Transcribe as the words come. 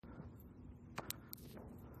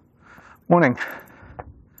Morning.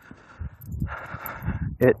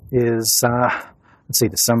 It is,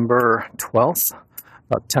 December 12th,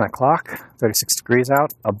 about 10 o'clock, 36 degrees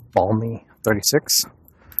out, a balmy 36.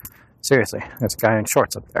 Seriously, there's a guy in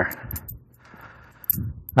shorts up there.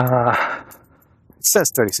 It says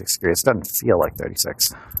 36 degrees, it doesn't feel like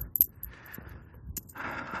 36.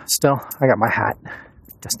 Still, I got my hat,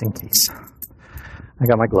 just in case. I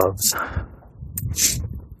got my gloves.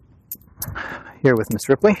 Here with Miss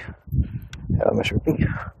Ripley. Hello, Miss Ripley.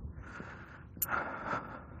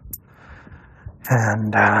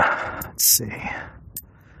 And, let's see.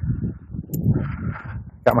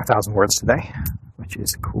 Got my 1,000 words today, which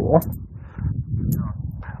is cool.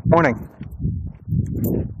 Morning.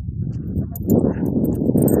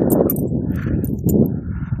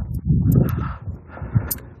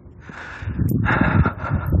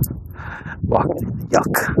 Walking,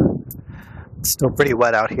 yuck. It's still pretty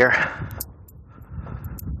wet out here.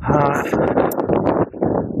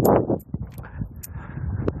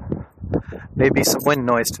 Maybe some wind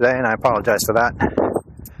noise today, and I apologize for that.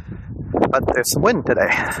 But there's some wind today.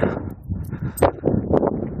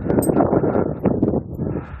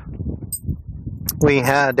 We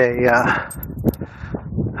had man,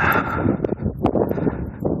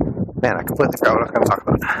 I completely forgot what I was going to talk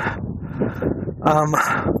about.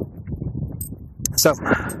 So,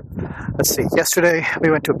 let's see. Yesterday,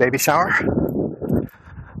 we went to a baby shower.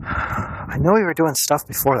 I know we were doing stuff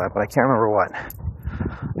before that, but I can't remember what.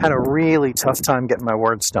 Had a really tough time getting my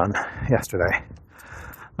words done yesterday.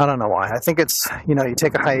 I don't know why. I think it's, you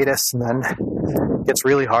take a hiatus and then it gets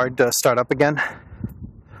really hard to start up again.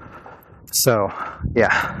 So,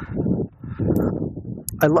 yeah.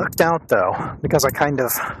 I lucked out, though, because I kind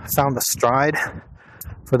of found the stride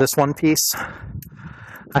for this one piece.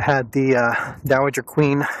 I had the Dowager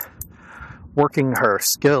Queen working her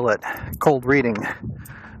skill at cold reading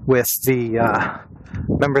with the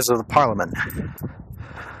members of the Parliament.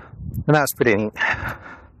 And that was pretty neat.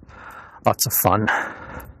 Lots of fun.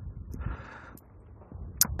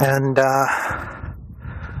 And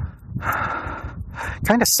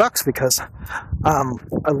kind of sucks because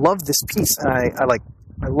I love this piece and I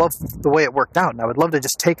love the way it worked out, and I would love to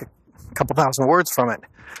just take a couple thousand words from it,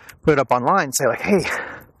 put it up online and say like, hey,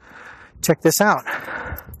 check this out.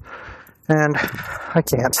 And I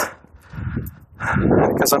can't,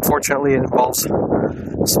 because unfortunately it involves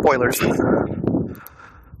spoilers from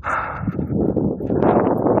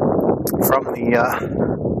the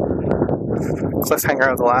cliffhanger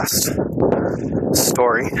of the last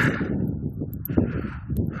story.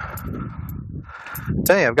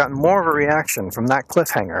 Today I've gotten more of a reaction from that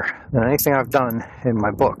cliffhanger than anything I've done in my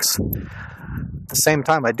books. At the same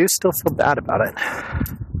time, I do still feel bad about it.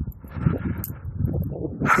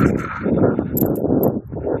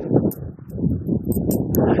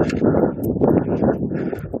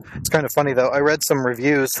 It's kind of funny though, I read some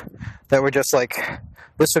reviews that were just like,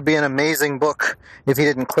 this would be an amazing book if he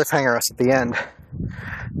didn't cliffhanger us at the end.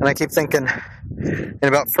 And I keep thinking, in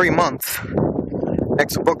about 3 months,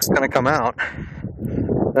 next book's going to come out,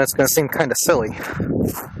 and it's going to seem kind of silly.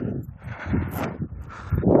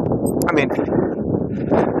 I mean,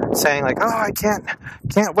 saying like, oh, I can't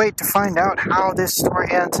wait to find out how this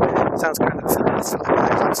story ends, sounds kind of silly.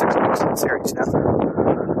 There's like 6 books in the series now.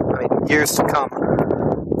 I mean, years to come.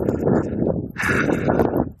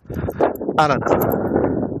 I don't know.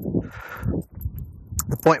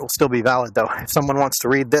 The point will still be valid, though. If someone wants to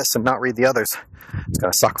read this and not read the others, it's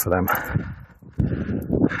going to suck for them.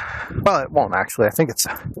 Well, it won't, actually. I think it's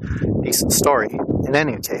a decent story in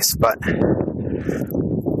any case, but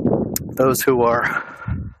those who are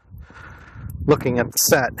looking at the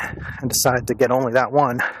set and decide to get only that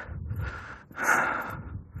one,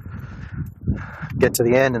 get to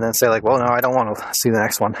the end and then say like, well, no, I don't want to see the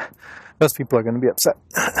next one. Those people are going to be upset.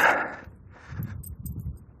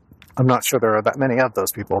 I'm not sure there are that many of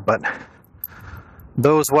those people, but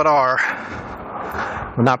those what are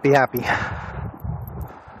will not be happy.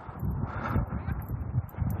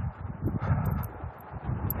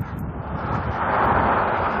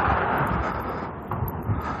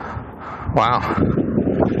 Wow.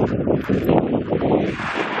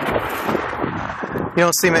 You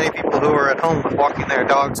don't see many people who are at home walking their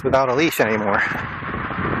dogs without a leash anymore.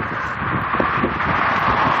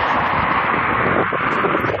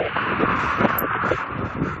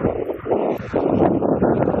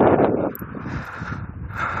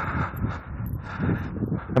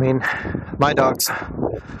 I mean, my dogs,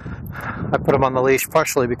 I put them on the leash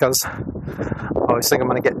partially because I always think I'm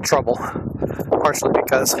going to get in trouble, partially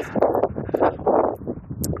because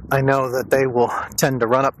I know that they will tend to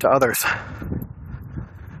run up to others.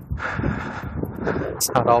 It's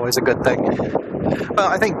not always a good thing. Well,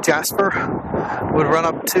 I think Jasper would run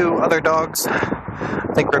up to other dogs.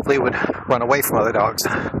 I think Ripley would run away from other dogs.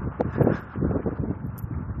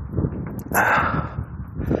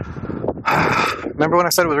 Remember when I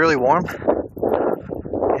said it was really warm?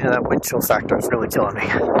 Yeah, that wind chill factor is really killing me.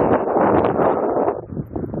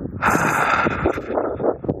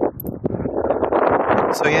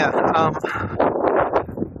 So yeah,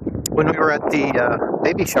 when we were at the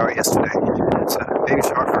baby shower yesterday, it's a baby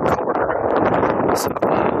shower for a coworker, so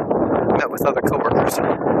I met with other coworkers,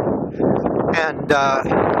 and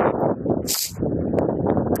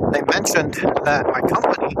they mentioned that my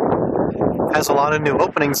company has a lot of new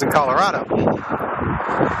openings in Colorado,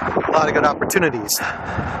 a lot of good opportunities.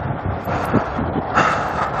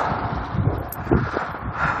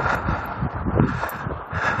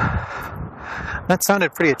 That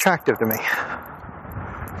sounded pretty attractive to me.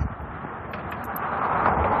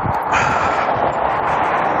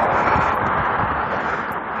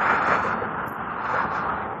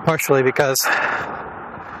 Partially because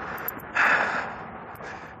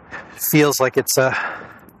it feels like it's a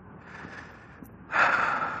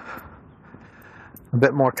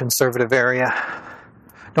bit more conservative area.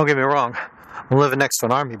 Don't get me wrong, I'm living next to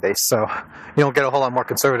an army base, so you don't get a whole lot more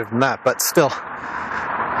conservative than that, but still.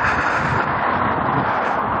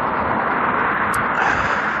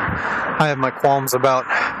 I have my qualms about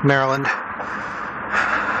Maryland.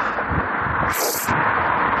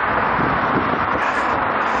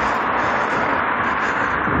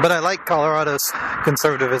 But I like Colorado's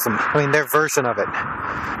conservatism. I mean, their version of it.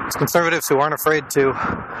 It's conservatives who aren't afraid to,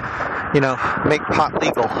 make pot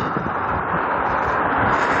legal.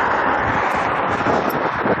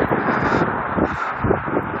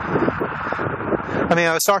 I mean,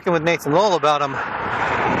 I was talking with Nathan Lowell about them,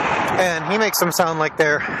 and he makes them sound like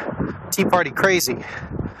they're Tea Party crazy.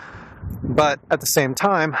 But at the same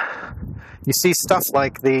time, you see stuff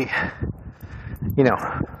like the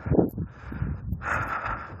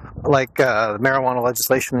marijuana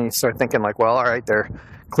legislation, and you start thinking like, well, all right, they're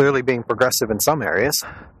clearly being progressive in some areas.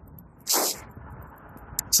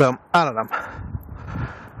 So, I don't know.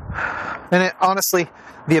 And honestly,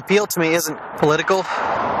 the appeal to me isn't political,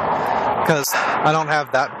 because I don't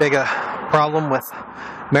have that big a problem with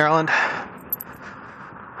Maryland.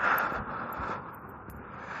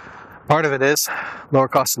 Part of it is lower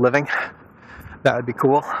cost of living. That would be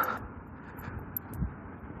cool.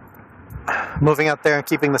 Moving out there and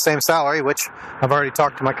keeping the same salary, which I've already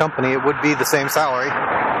talked to my company, it would be the same salary.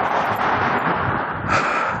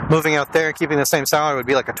 Moving out there and keeping the same salary would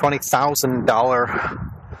be like a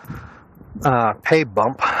 $20,000 pay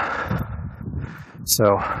bump.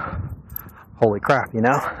 So, holy crap,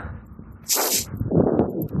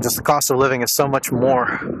 Just the cost of living is so much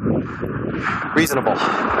more reasonable.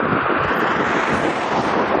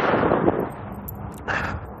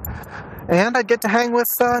 And I'd get to hang with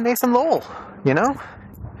Nathan Lowell,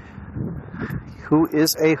 who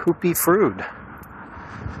is a hoopy frood.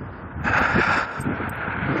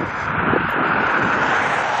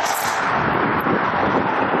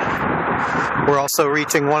 We're also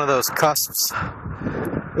reaching one of those cusps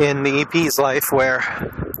in the EP's life where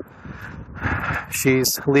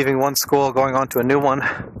she's leaving one school, going on to a new one,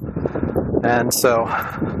 and so,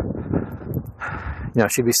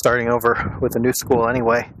 she'd be starting over with a new school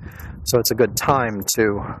anyway, so it's a good time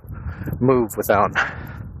to move without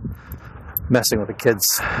messing with the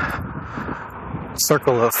kids'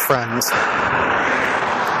 circle of friends.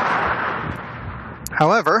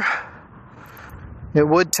 However, it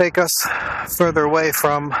would take us further away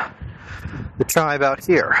from the tribe out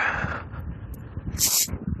here.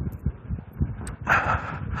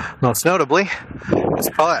 Most notably, is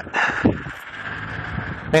Paulette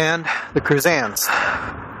and the Cruzans.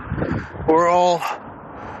 We're all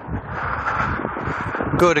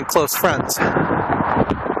good and close friends.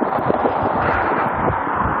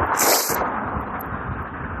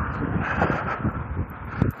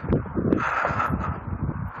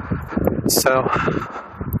 So,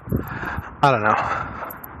 I don't know.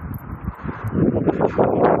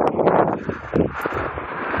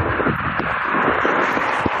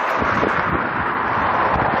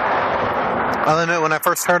 I'll admit, when I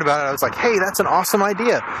first heard about it, I was like, hey, that's an awesome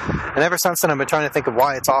idea. And ever since then, I've been trying to think of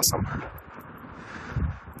why it's awesome.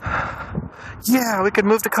 Yeah, we could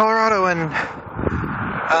move to Colorado and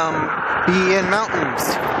be in mountains,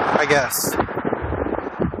 I guess.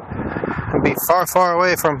 And be far, far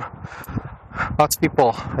away from lots of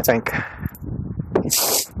people, I think.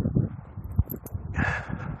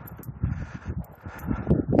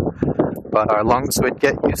 But our lungs would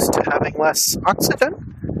get used to having less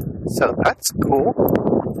oxygen, so that's cool.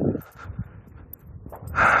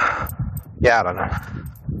 yeah, I don't know.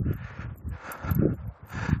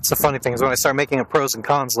 It's the funny thing is when I start making a pros and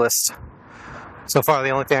cons list, so far the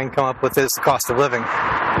only thing I can come up with is the cost of living.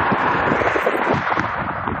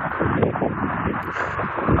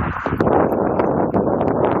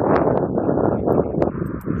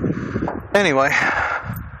 Anyway,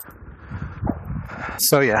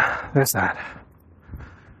 so yeah, there's that.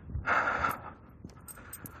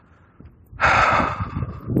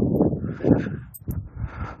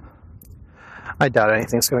 I doubt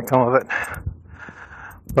anything's going to come of it,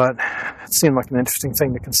 but it seemed like an interesting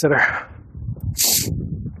thing to consider.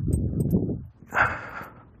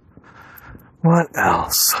 What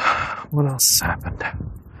else? What else has happened?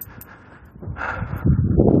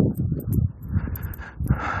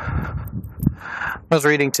 I was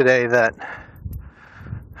reading today that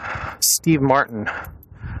Steve Martin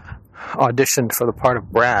auditioned for the part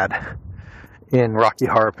of Brad in Rocky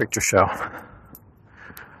Horror Picture Show.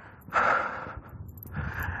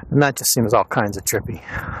 And that just seems all kinds of trippy.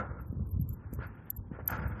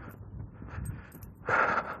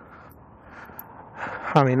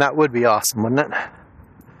 I mean, that would be awesome, wouldn't it?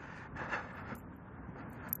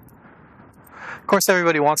 Of course,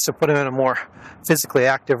 everybody wants to put him in a more physically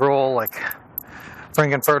active role, like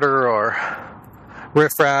Frankenfurter or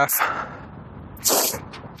Riff Raff.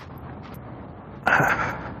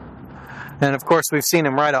 And of course, we've seen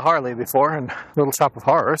him ride a Harley before in Little Shop of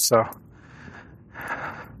Horrors, so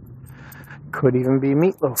could even be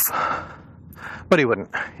Meatloaf. But he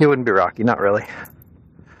wouldn't. He wouldn't be Rocky, not really.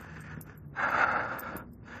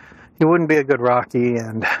 He wouldn't be a good Rocky,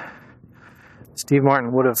 and Steve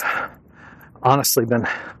Martin would have honestly been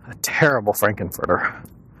a terrible Frankenfurter.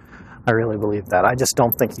 I really believe that. I just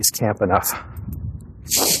don't think he's camp enough.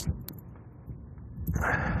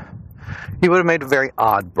 He would have made a very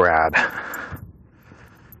odd Brad,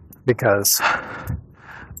 because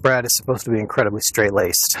Brad is supposed to be incredibly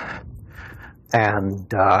straight-laced,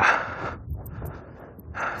 and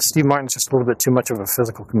Steve Martin's just a little bit too much of a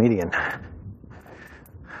physical comedian.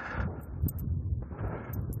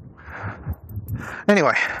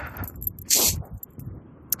 Anyway,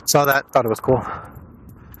 saw that, thought it was cool.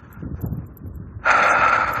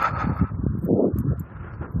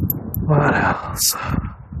 What else?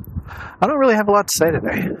 I don't really have a lot to say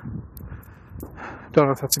today. Don't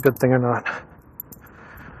know if that's a good thing or not.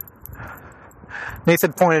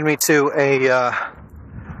 Nathan pointed me to a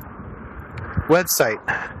website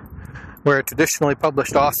where a traditionally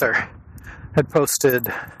published author had posted,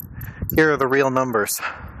 here are the real numbers,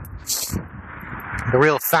 the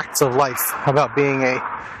real facts of life about being a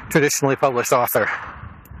traditionally published author.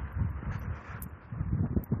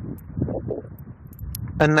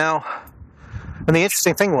 And the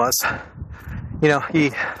interesting thing was,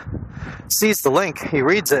 he sees the link, he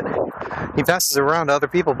reads it, he passes it around to other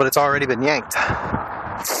people, but it's already been yanked.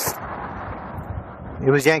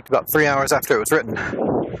 It was yanked about 3 hours after it was written.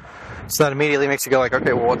 So that immediately makes you go like,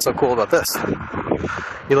 okay, well, what's so cool about this?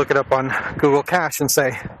 You look it up on Google Cache and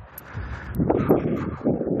say,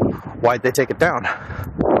 why'd they take it down?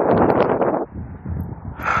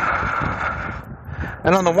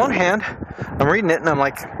 And on the one hand, I'm reading it and I'm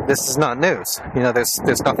like, this is not news.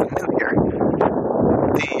 There's nothing new here.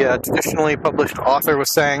 The traditionally published author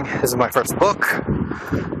was saying, this is my first book.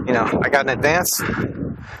 I got an advance.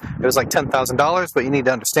 It was like $10,000, but you need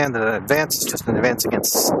to understand that an advance is just an advance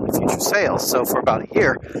against future sales. So for about a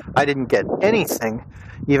year, I didn't get anything,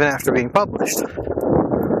 even after being published.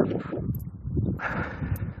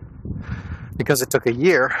 Because it took a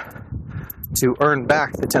year to earn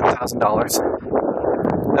back the $10,000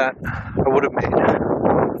 that I would have made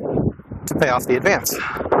to pay off the advance.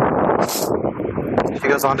 She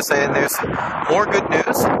goes on to say, and there's more good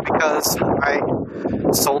news because I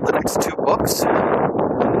sold the next 2 books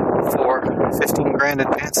for $15,000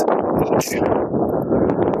 advance each.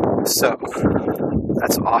 So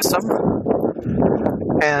that's awesome.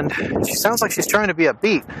 And she sounds like she's trying to be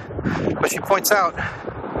upbeat, but she points out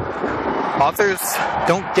authors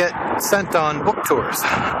don't get sent on book tours.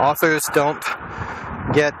 Authors don't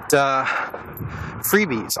get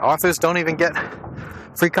freebies. Authors don't even get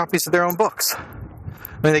free copies of their own books.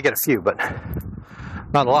 I mean, they get a few, but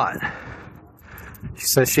not a lot. She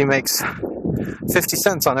says she makes 50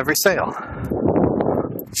 cents on every sale.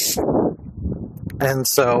 And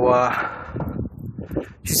so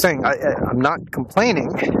she's saying, I'm not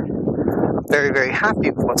complaining. I'm very, very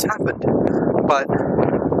happy with what's happened. But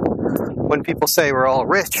when people say we're all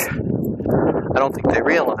rich, I don't think they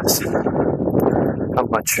realize how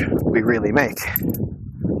much we really make.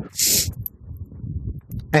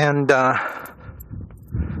 And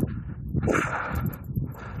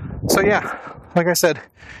so yeah, like I said,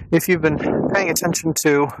 if you've been paying attention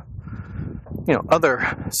to,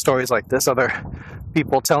 other stories like this, other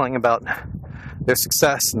people telling about their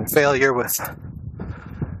success and failure with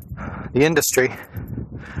the industry,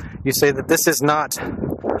 you say that this is not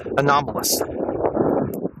anomalous.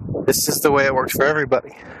 This is the way it works for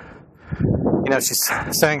everybody. She's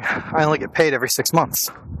saying, I only get paid every 6 months.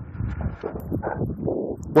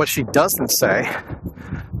 What she doesn't say,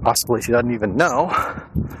 possibly she doesn't even know,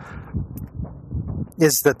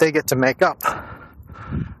 is that they get to make up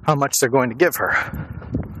how much they're going to give her.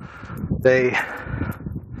 They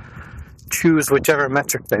choose whichever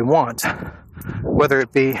metric they want, whether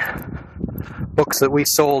it be books that we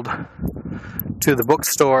sold to the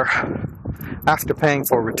bookstore after paying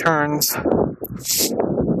for returns,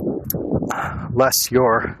 less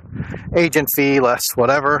your agent fee, less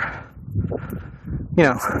whatever.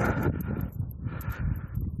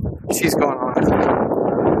 She's going on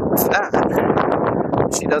with that.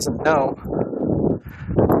 She doesn't know.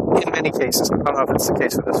 In many cases, I don't know if it's the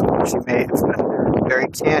case with this one, she may have been very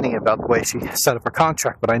canny about the way she set up her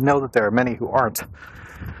contract, but I know that there are many who aren't.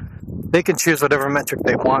 They can choose whatever metric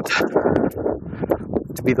they want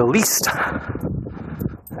to be the least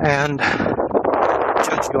and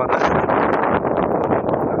judge you on that.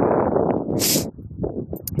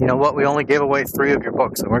 You know what? We only gave away 3 of your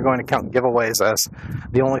books, and we're going to count giveaways as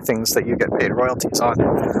the only things that you get paid royalties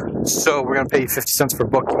on. So we're going to pay you 50 cents per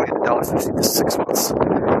book. You made $1.50 this 6 months.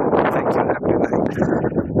 Thank you, and have a good night.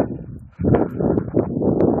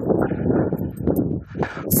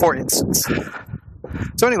 For instance.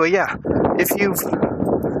 So anyway, yeah, if you've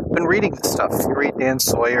been reading this stuff, if you read Dan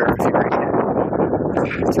Sawyer, if you read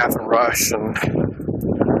Catherine Rush, and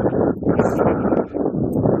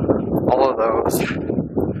all of those,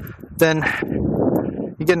 then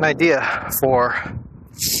you get an idea for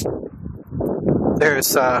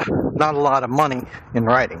there's not a lot of money in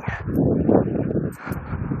writing.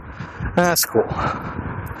 That's cool.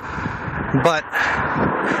 But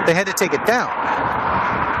they had to take it down.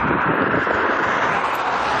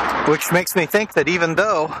 Which makes me think that even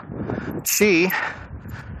though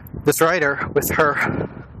this writer, with her,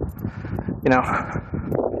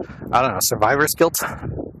 survivor's guilt,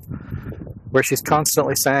 where she's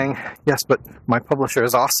constantly saying, yes, but my publisher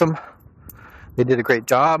is awesome, they did a great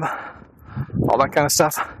job, all that kind of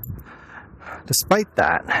stuff. Despite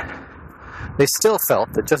that, they still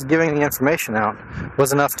felt that just giving the information out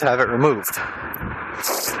was enough to have it removed.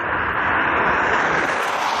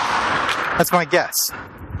 That's my guess.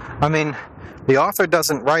 I mean, the author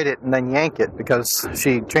doesn't write it and then yank it because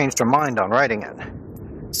she changed her mind on writing it,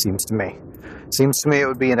 seems to me. Seems to me it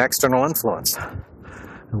would be an external influence.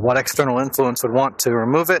 And what external influence would want to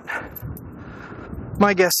remove it?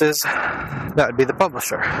 My guess is that would be the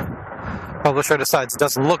publisher. Publisher decides it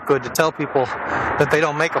doesn't look good to tell people that they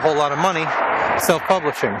don't make a whole lot of money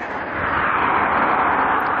self-publishing.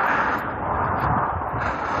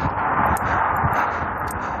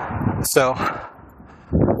 So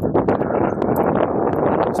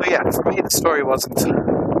yeah, for me the story wasn't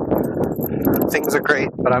things are great,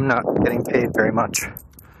 but I'm not getting paid very much.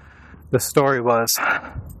 The story was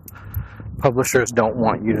publishers don't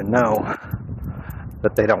want you to know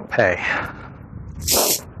that they don't pay.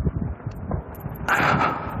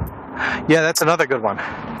 Yeah, that's another good one.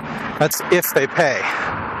 That's if they pay.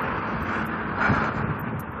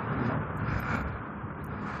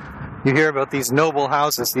 You hear about these noble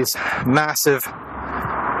houses, these massive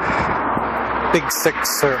Big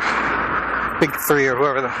 6 or Big 3 or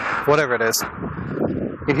whatever it is.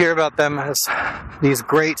 You hear about them as these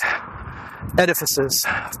great edifices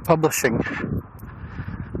of publishing.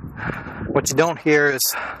 What you don't hear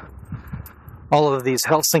is all of these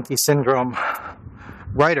Helsinki syndrome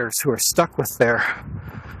writers who are stuck with their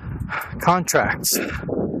contracts,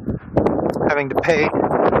 having to pay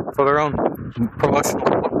for their own promotional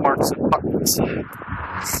bookmarks and buttons,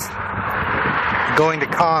 going to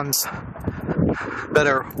cons that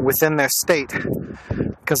are within their state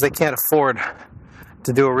because they can't afford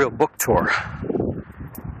to do a real book tour.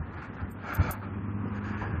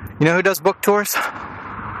 You know who does book tours?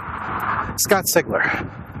 Scott Sigler.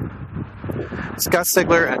 Scott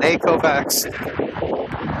Sigler and A. Kovacs,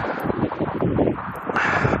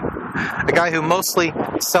 a guy who mostly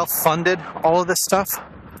self-funded all of this stuff.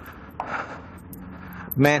 A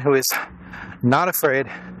man who is not afraid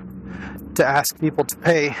to ask people to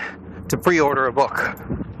pay to pre-order a book.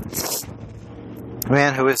 A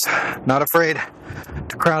man who is not afraid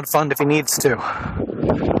to crowdfund if he needs to.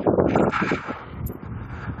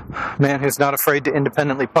 A man who's not afraid to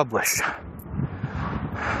independently publish.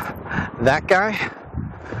 That guy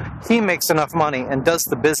he makes enough money and does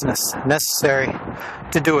the business necessary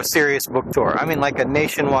to do a serious book tour. I mean, like a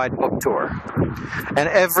nationwide book tour. And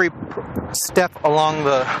every step along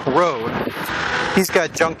the road, he's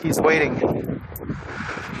got junkies waiting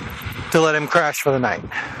to let him crash for the night.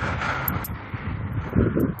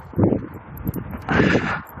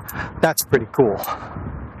 That's pretty cool.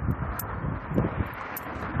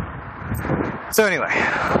 So anyway,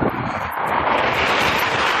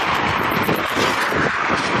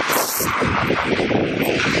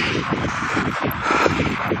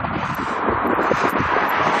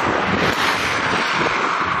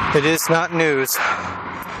 it is not news,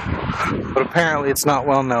 but apparently it's not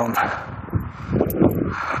well known.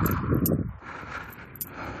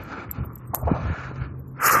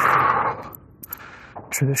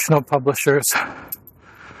 Traditional publishers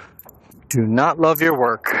do not love your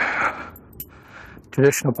work.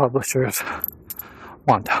 Traditional publishers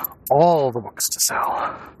want all the books to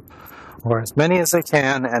sell, or as many as they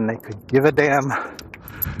can, and they could give a damn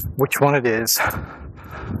which one it is,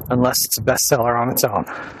 unless it's a bestseller on its own.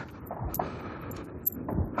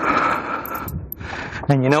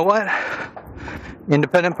 And you know what?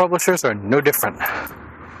 Independent publishers are no different.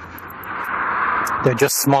 They're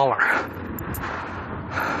just smaller.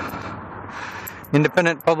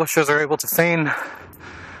 Independent publishers are able to feign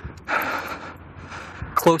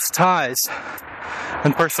close ties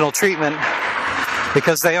and personal treatment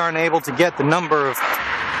because they aren't able to get the number of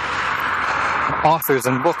authors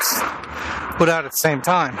and books put out at the same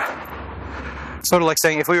time. Sort of like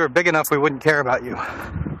saying, if we were big enough, we wouldn't care about you.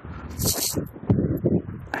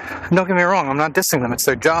 And don't get me wrong, I'm not dissing them. It's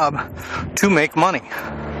their job to make money.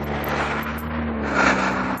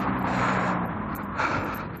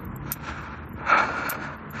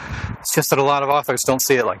 It's just that a lot of authors don't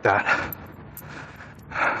see it like that.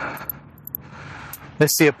 They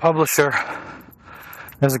see a publisher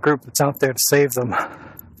as a group that's out there to save them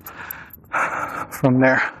from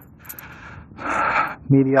their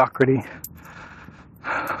mediocrity,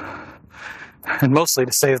 and mostly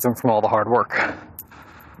to save them from all the hard work.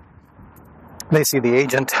 They see the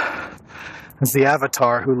agent as the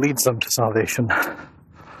avatar who leads them to salvation.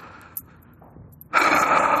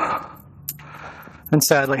 And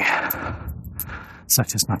sadly,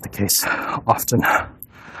 such is not the case often.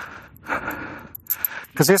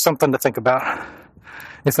 Because here's something to think about.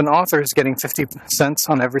 If an author is getting 50 cents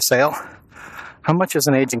on every sale, how much is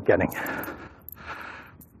an agent getting?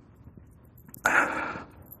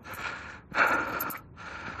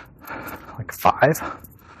 Like 5?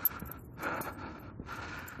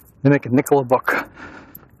 They make a nickel a book.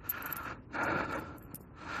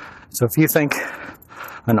 So if you think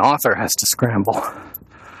an author has to scramble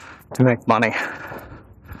to make money,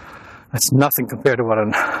 that's nothing compared to what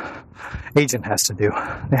an agent has to do.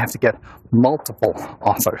 They have to get multiple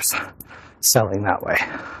authors selling that way.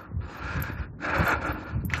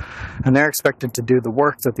 And they're expected to do the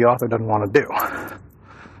work that the author doesn't want to do.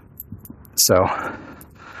 So,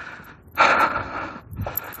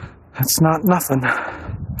 that's not nothing.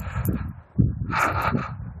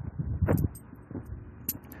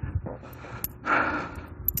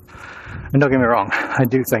 And don't get me wrong, I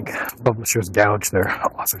do think publishers gouge their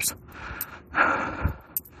authors. I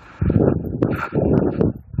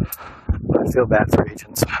feel bad for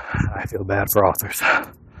agents. I feel bad for authors.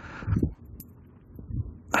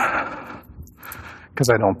 Because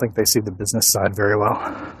I don't think they see the business side very well.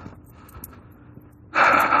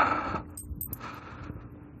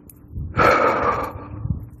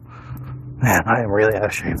 Man, I am really out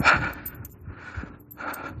of shape.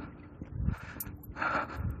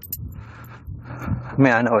 I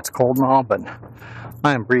mean, I know it's cold and all, but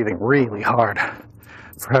I am breathing really hard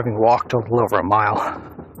for having walked a little over a mile.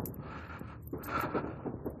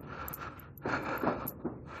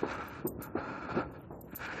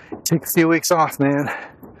 Take a few weeks off, man.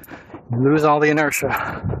 You lose all the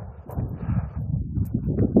inertia.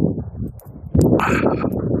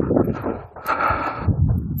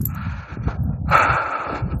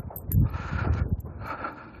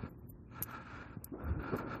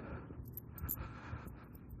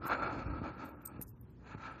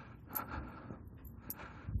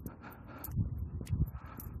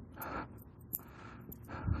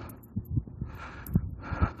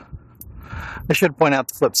 I should point out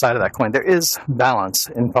the flip side of that coin. There is balance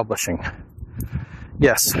in publishing.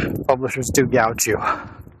 Yes, publishers do gouge you.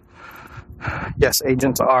 Yes,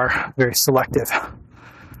 agents are very selective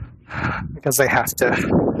because they have to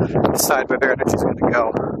decide where their energy is going to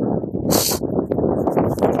go.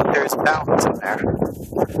 But there's balance in there.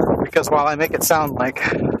 Because while I make it sound like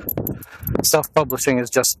self-publishing is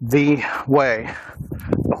just the way,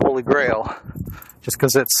 the holy grail just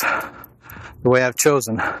because it's the way I've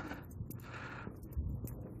chosen.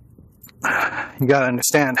 You gotta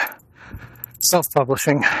understand,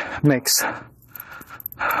 self-publishing makes a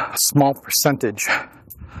small percentage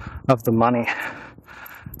of the money,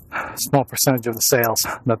 a small percentage of the sales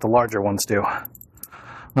that the larger ones do.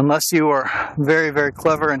 Unless you are very, very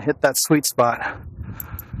clever and hit that sweet spot,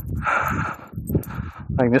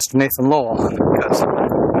 like Mr. Nathan Lowell, because,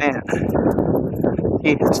 man,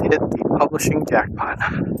 he has hit the publishing jackpot.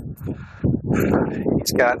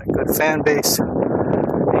 He's got a good fan base.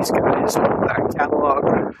 He's got his whole back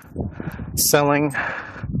catalog selling.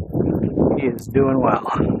 He is doing well.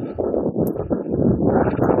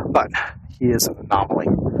 But he is an anomaly.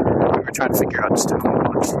 We're trying to figure out just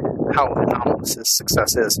how anomalous his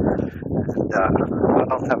success is. And I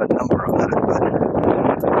don't have a number on that, but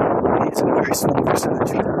he's a very small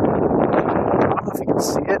percentage. I don't know if you can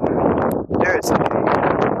see it. There is a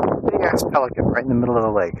big ass pelican right in the middle of the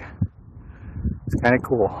lake. It's kind of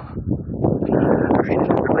cool. Alright,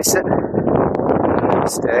 release it.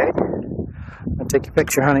 Stay. I'll take your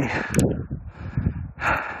picture, honey.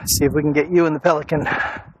 See if we can get you and the pelican.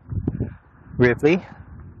 Ripley.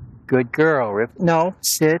 Good girl, Ripley. No,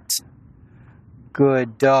 sit.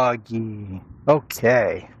 Good doggy.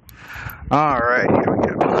 Okay. Alright, here we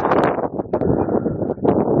go.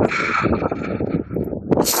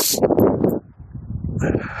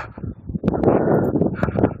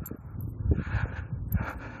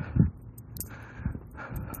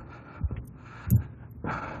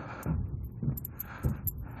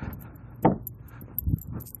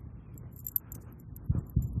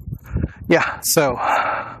 Yeah, so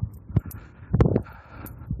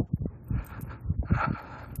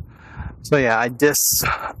yeah, I diss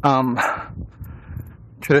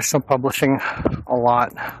traditional publishing a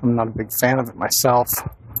lot. I'm not a big fan of it myself.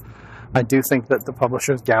 I do think that the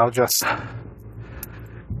publishers gouge us.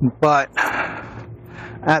 But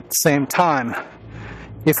at the same time,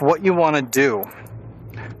 if what you want to do,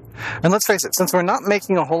 and let's face it, since we're not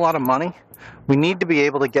making a whole lot of money, we need to be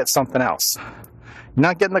able to get something else. You're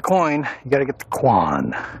not getting the coin, you got to get the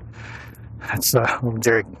quan. That's a little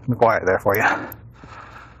Jerry Maguire there for you.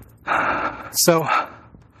 So,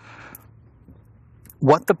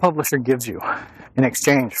 what the publisher gives you in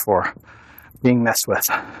exchange for being messed with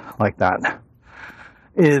like that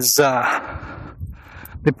is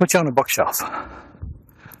they put you on a bookshelf.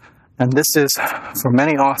 And this is, for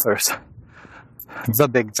many authors, the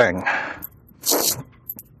big thing.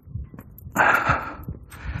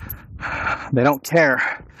 They don't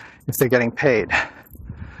care if they're getting paid.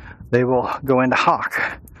 They will go into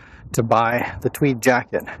Hawk to buy the tweed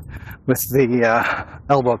jacket with the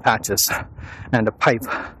elbow patches and a pipe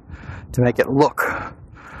to make it look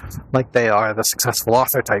like they are the successful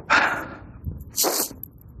author type.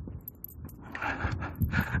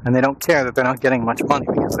 And they don't care that they're not getting much money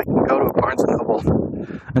because they can go to a Barnes & Noble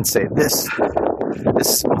and say, this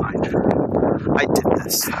is mine. I did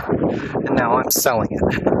this, and now I'm selling it.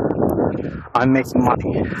 I'm making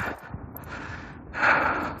money.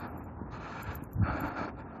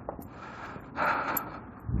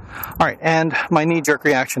 Alright, and my knee-jerk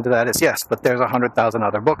reaction to that is, yes, but there's 100,000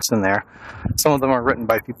 other books in there. Some of them are written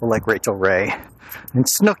by people like Rachel Ray and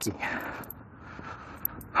Snooki.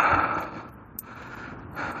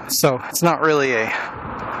 So it's not really a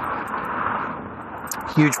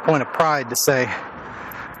huge point of pride to say,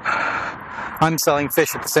 I'm selling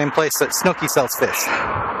fish at the same place that Snooki sells fish.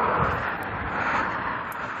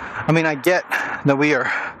 I mean, I get that we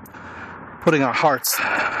are putting our hearts,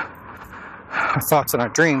 our thoughts, and our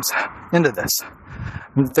dreams into this.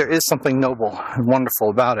 And that there is something noble and wonderful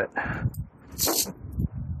about it.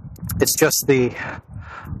 It's just the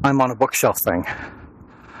I'm on a bookshelf thing.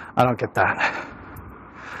 I don't get that.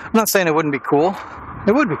 I'm not saying it wouldn't be cool.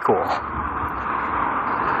 It would be cool.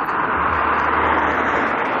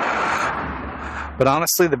 But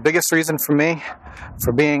honestly, the biggest reason for me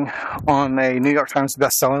for being on a New York Times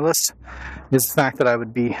bestseller list is the fact that I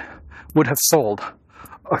would have sold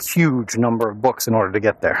a huge number of books in order to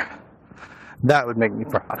get there. That would make me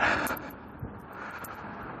proud.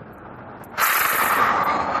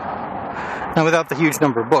 And without the huge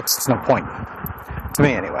number of books, there's no point. To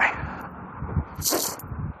me, anyway.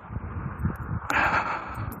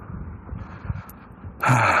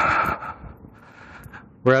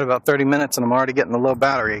 We're at about 30 minutes and I'm already getting the low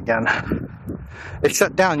battery again. It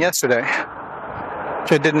shut down yesterday,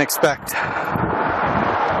 which I didn't expect.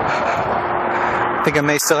 I think I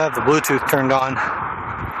may still have the Bluetooth turned on.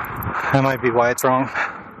 That might be why it's wrong.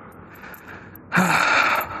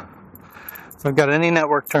 If I've got any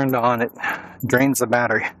network turned on, it drains the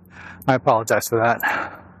battery. I apologize for that.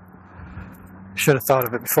 Should have thought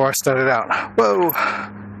of it before I started out. Whoa!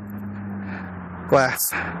 Glass.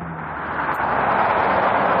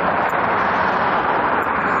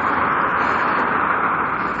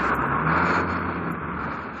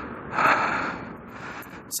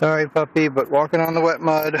 Sorry, puppy, but walking on the wet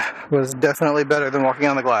mud was definitely better than walking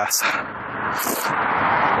on the glass.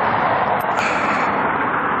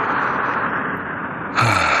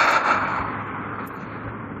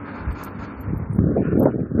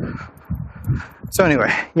 So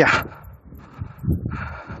anyway, yeah.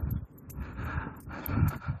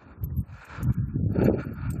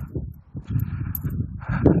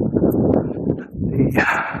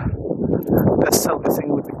 The bestseller thing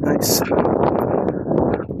would be nice.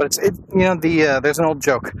 But there's an old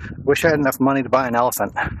joke. Wish I had enough money to buy an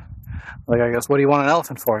elephant. The guy goes, what do you want an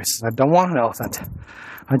elephant for? He says, I don't want an elephant.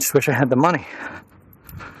 I just wish I had the money.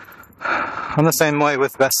 I'm the same way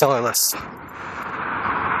with bestseller lists.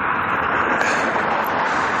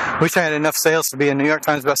 Wish I had enough sales to be a New York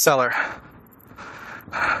Times bestseller.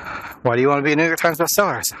 Why do you want to be a New York Times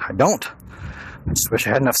bestseller? I said, I don't. I just wish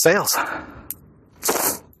I had enough sales.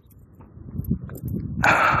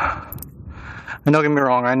 And don't get me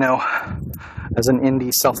wrong, I know as an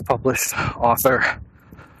indie self-published author,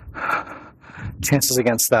 chances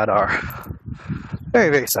against that are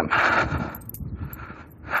very, very slim.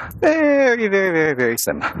 Very, very, very, very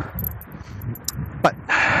slim. But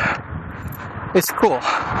it's cool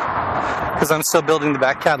because I'm still building the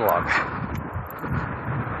back catalog.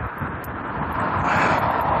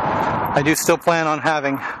 I do still plan on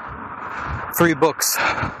having 3 books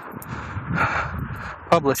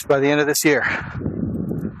published by the end of this year.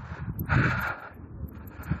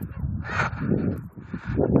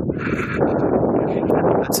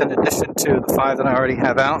 That's in addition to the 5 that I already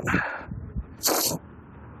have out,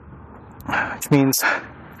 which means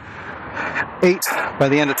 8 by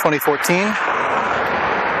the end of 2014,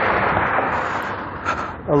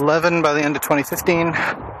 11 by the end of 2015,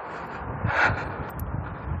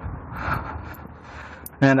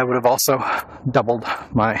 and I would have also doubled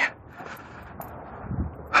my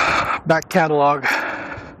back catalog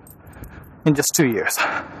in just 2 years.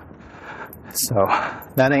 So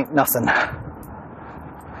that ain't nothing.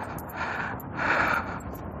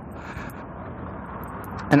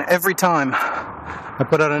 And every time I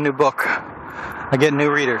put out a new book, I get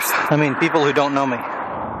new readers. I mean, people who don't know me.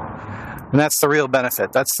 And that's the real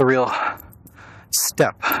benefit. That's the real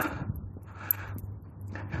step.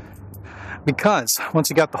 Because once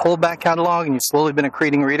you got the whole back catalog and you've slowly been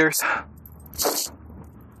accreting readers,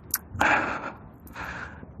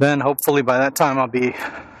 then hopefully by that time I'll be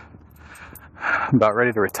about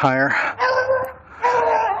ready to retire.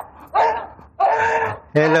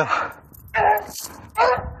 Hello.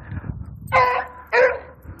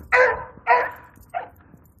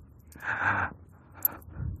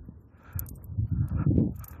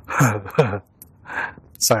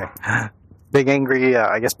 Sorry. Big angry,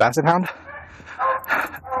 I guess, basset hound.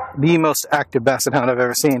 The most active basset hound I've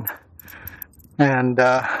ever seen. And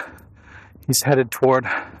he's headed toward,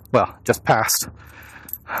 well, just past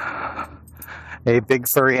a big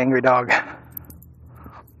furry angry dog.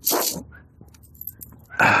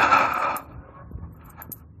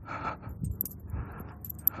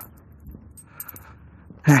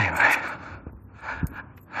 Anyway.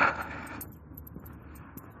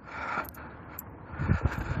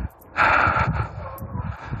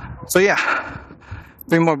 So yeah,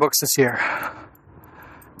 3 more books this year.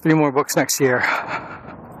 3 more books next year.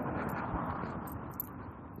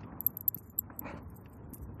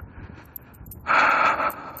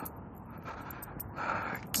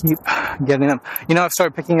 Keep getting them. You know, I've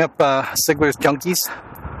started picking up Sigler's Junkies.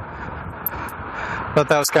 Thought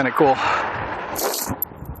that was kind of cool.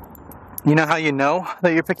 You know how you know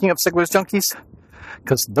that you're picking up Sigler's Junkies?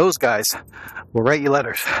 Because those guys will write you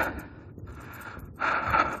letters.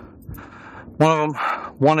 One of them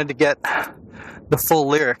wanted to get the full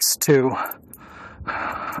lyrics to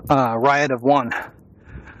Riot of One,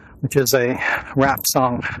 which is a rap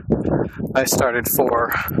song I started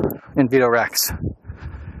for In Vito Rex.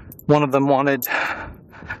 One of them wanted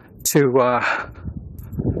to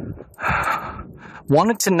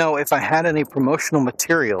know if I had any promotional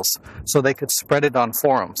materials so they could spread it on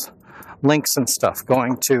forums, links and stuff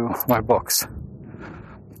going to my books.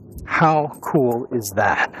 How cool is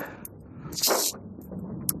that?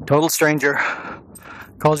 Total stranger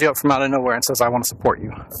calls you up from out of nowhere and says, I want to support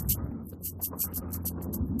you.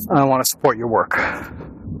 I want to support your work.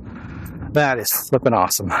 That is flippin'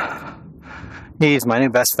 awesome. He's my new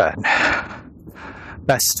best friend.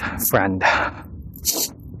 Best friend.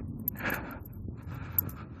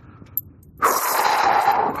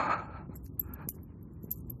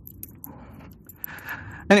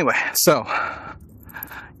 Anyway, so,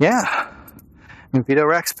 yeah. Vito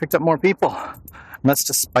Rex picked up more people. And that's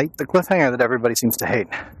despite the cliffhanger that everybody seems to hate.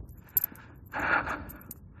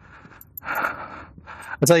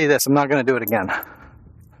 I'll tell you this, I'm not going to do it again.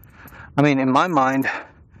 I mean, in my mind,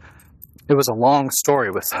 it was a long story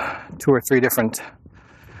with 2 or 3 different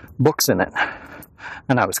books in it.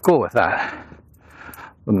 And I was cool with that.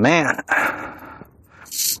 But man,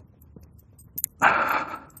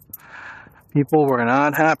 people were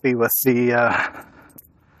not happy with the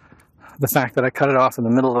fact that I cut it off in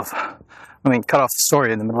the middle of, cut off the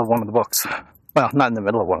story in the middle of one of the books. Well, not in the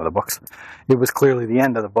middle of one of the books. It was clearly the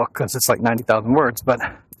end of the book because it's like 90,000 words, but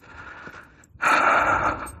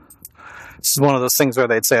this is one of those things where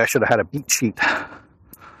they'd say I should have had a beat sheet,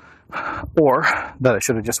 or that I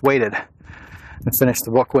should have just waited and finished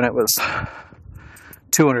the book when it was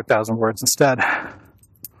 200,000 words instead.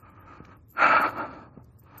 I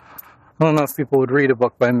don't know if people would read a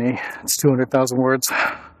book by me. It's 200,000 words.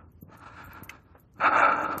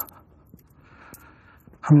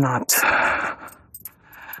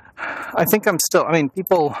 I think I'm still,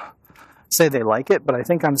 people say they like it, but I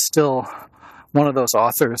think I'm still one of those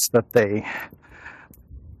authors that they,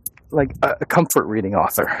 like a comfort reading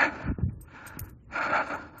author.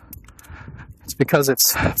 It's because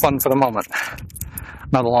it's fun for the moment,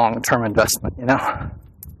 not a long-term investment, you know?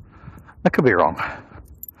 I could be wrong.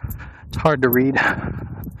 It's hard to read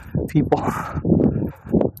people.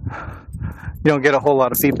 You don't get a whole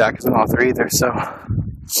lot of feedback as an author either, so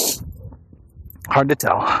hard to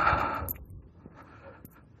tell.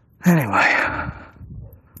 Anyway.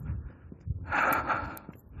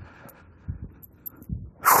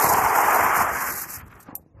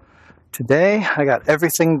 Today, I got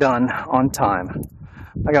everything done on time.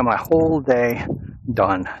 I got my whole day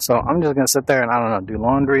done. So I'm just going to sit there and, do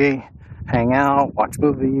laundry, hang out, watch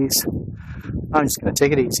movies. I'm just going to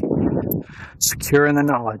take it easy. Secure in the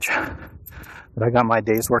knowledge that I got my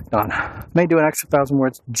day's work done. May do an extra 1,000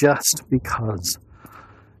 words just because.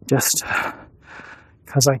 Just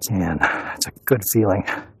because I can. It's a good feeling.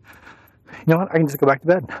 You know what? I can just go back to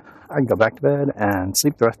bed. I can go back to bed and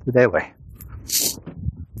sleep the rest of the day away.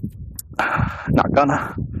 Not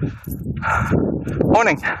gonna.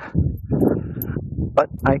 Morning. But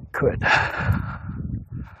I could.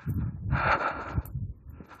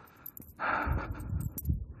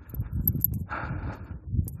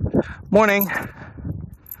 Morning.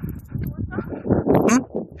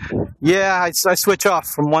 Yeah, I switch off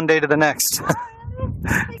from one day to the next.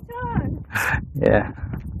 Yeah.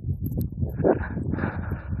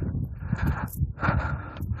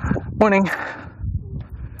 Morning.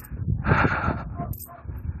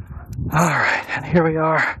 All right, and here we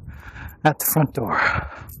are at the front door.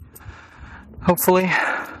 Hopefully,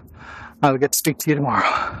 I will get to speak to you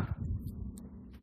tomorrow.